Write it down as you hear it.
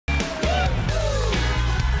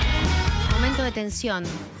momento de tensión.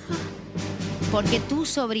 Porque tu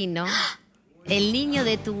sobrino, el niño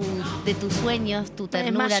de tus sueños, tu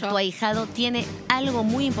ternura, tu ahijado, tiene algo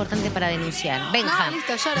muy importante para denunciar. Benja. No,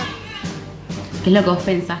 listo, lloro. ¿Qué es lo que vos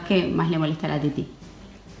pensás que más le molesta a la Titi?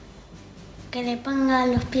 Que le ponga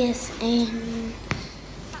los pies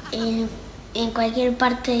en cualquier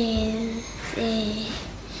parte,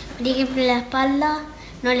 por ejemplo, la espalda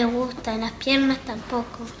no le gusta, en las piernas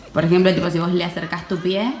tampoco. Por ejemplo, tipo, si vos le acercás tu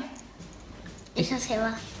pie... Ella se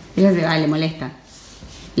va. Ella se va, le molesta.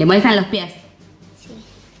 ¿Le molestan los pies? Sí.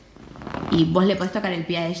 ¿Y vos le podés tocar el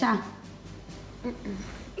pie a ella?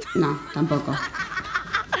 No, tampoco.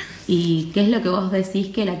 ¿Y qué es lo que vos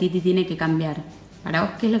decís que la Titi tiene que cambiar? Para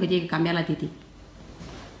vos, ¿qué es lo que tiene que cambiar la Titi?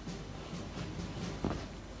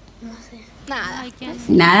 No sé. Nada. Ay, ¿qué haces?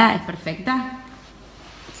 ¿Nada? ¿Es perfecta?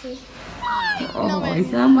 Sí. Oh,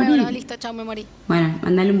 se va a morir. Bueno, listo, chao, me morí. Bueno,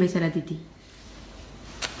 mandale un beso a la Titi.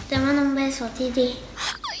 Te mando un beso, Titi.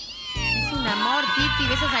 Es un amor, Titi.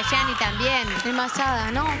 Besos a Yani también.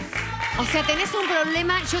 Demasiada, ¿no? O sea, tenés un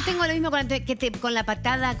problema. Yo tengo lo mismo con la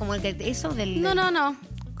patada, como el que eso del... No.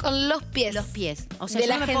 Con los pies. Los pies. O sea, De yo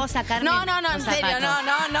la no me gente. puedo sacar No, los en serio,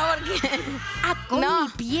 zapatos. no, porque... Ah, con mi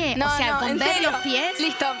pie. No, o sea, con en ver serio. los pies.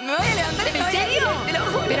 Listo, me voy a levantar y me ¿En voy a ir, serio? te lo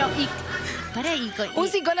juro. Pero, Un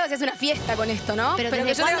psicólogo se hace una fiesta con esto, ¿no? Pero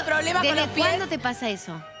que yo tengo problemas con los pies. ¿Cuándo te pasa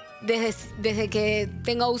eso? Desde que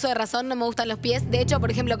tengo uso de razón no me gustan los pies. De hecho,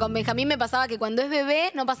 por ejemplo, con Benjamín me pasaba que cuando es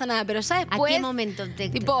bebé no pasa nada, pero ya después... ¿A qué momento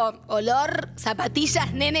Tipo, olor,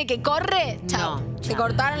 zapatillas, nene que corre, chao. No, Se chao.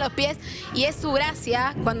 cortaron los pies. Y es su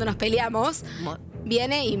gracia, cuando nos peleamos,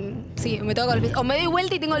 viene y sí, me toca los pies. O me doy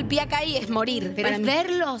vuelta y tengo el pie acá y es morir. Pero para es mí.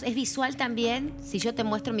 verlos, es visual también. Si yo te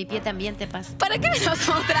muestro mi pie también te pasa. ¿Para qué me lo vas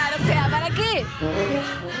a mostrar? O sea, ¿para qué?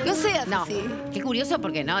 No seas No, así. qué curioso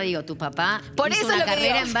porque no, digo, tu papá Por hizo eso una lo que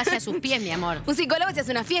carrera digo. en base a sus pies, mi amor. Un psicólogo se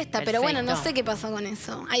hace una fiesta, pero bueno, no Perfecto. sé qué pasó con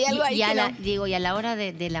eso. Hay algo ahí que no. Digo, y a la hora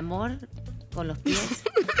del amor con los pies.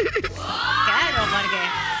 Claro,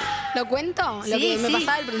 porque... ¿Lo cuento? ¿Lo que me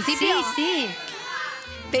pasaba al principio? Sí.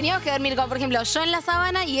 Teníamos que dormir, como por ejemplo, yo en la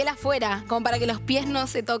sábana y él afuera, como para que los pies no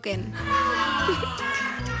se toquen.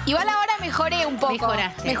 Igual ahora mejoré un poco.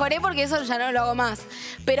 Mejoraste. Mejoré porque eso ya no lo hago más.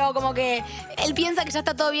 Pero como que él piensa que ya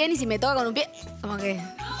está todo bien y si me toca con un pie, como que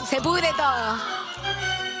se pudre todo.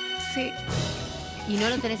 Sí. Y no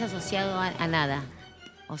lo tenés asociado a nada,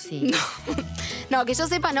 ¿o sí? No, que yo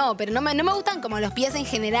sepa no, pero no me gustan como los pies en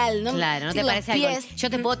general. ¿No? Claro, ¿no Sí, te los parece algo? pies. ¿Yo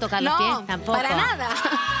te puedo tocar los pies? Tampoco. Para nada.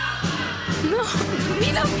 No,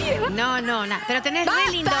 ni los pies. No, nada. Pero tenés ¡Basta!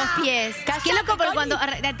 re lindos pies. Cállate, Qué loco, porque Connie.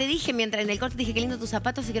 cuando te dije, mientras en el corte te dije qué lindo tus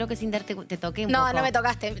zapatos y creo que sin darte te toqué un poco. No, no me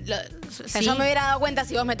tocaste. O sea, ¿Sí? yo me hubiera dado cuenta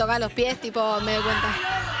si vos me tocabas los pies, tipo, me doy cuenta.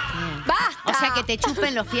 Bien. ¡Basta! O sea, que te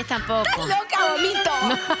chupen los pies tampoco. ¡Estás loca, vomito!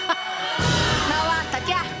 No, basta,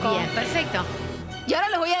 qué asco. Bien, perfecto. Y ahora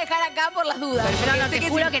los voy a dejar acá por las dudas. Pero porque no, sé te que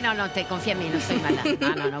juro sí. que no, confía en mí, no soy mala.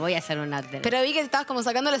 No, voy a hacer una... Pero vi que estabas como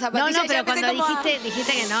sacando las No, zapatillas. pero y ya empecé cuando como a-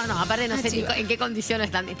 dijiste que no, aparte no sé ni chiva. en qué condiciones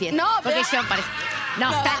están mis pies. No, porque pero- yo parece... No,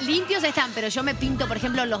 están limpios están, pero yo me pinto, por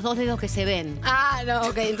ejemplo, los 2 dedos que se ven. Ah, no,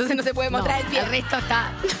 ok, entonces no se puede mostrar el pie. El resto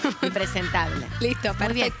está impresentable. Listo, Muy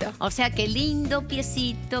bien. perfecto. O sea, qué lindo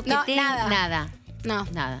piecito que No, te... nada. No.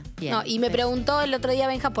 Nada. Bien. No, y me preguntó el otro día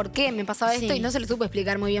Benja por qué me pasaba esto Sí. y no se lo supo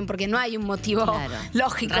explicar muy bien porque no hay un motivo Claro.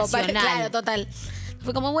 lógico. Racional. Claro, total.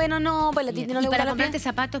 Fue como, bueno, no, pues la Titi no le ¿Y para gusta comprarte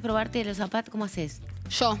zapatos, probarte los zapatos, cómo haces?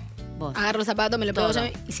 Yo. Vos. Agarro el zapato, me lo pego Todo.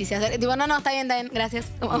 yo y si se hace... Digo, no, está bien, gracias.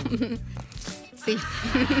 Como- sí.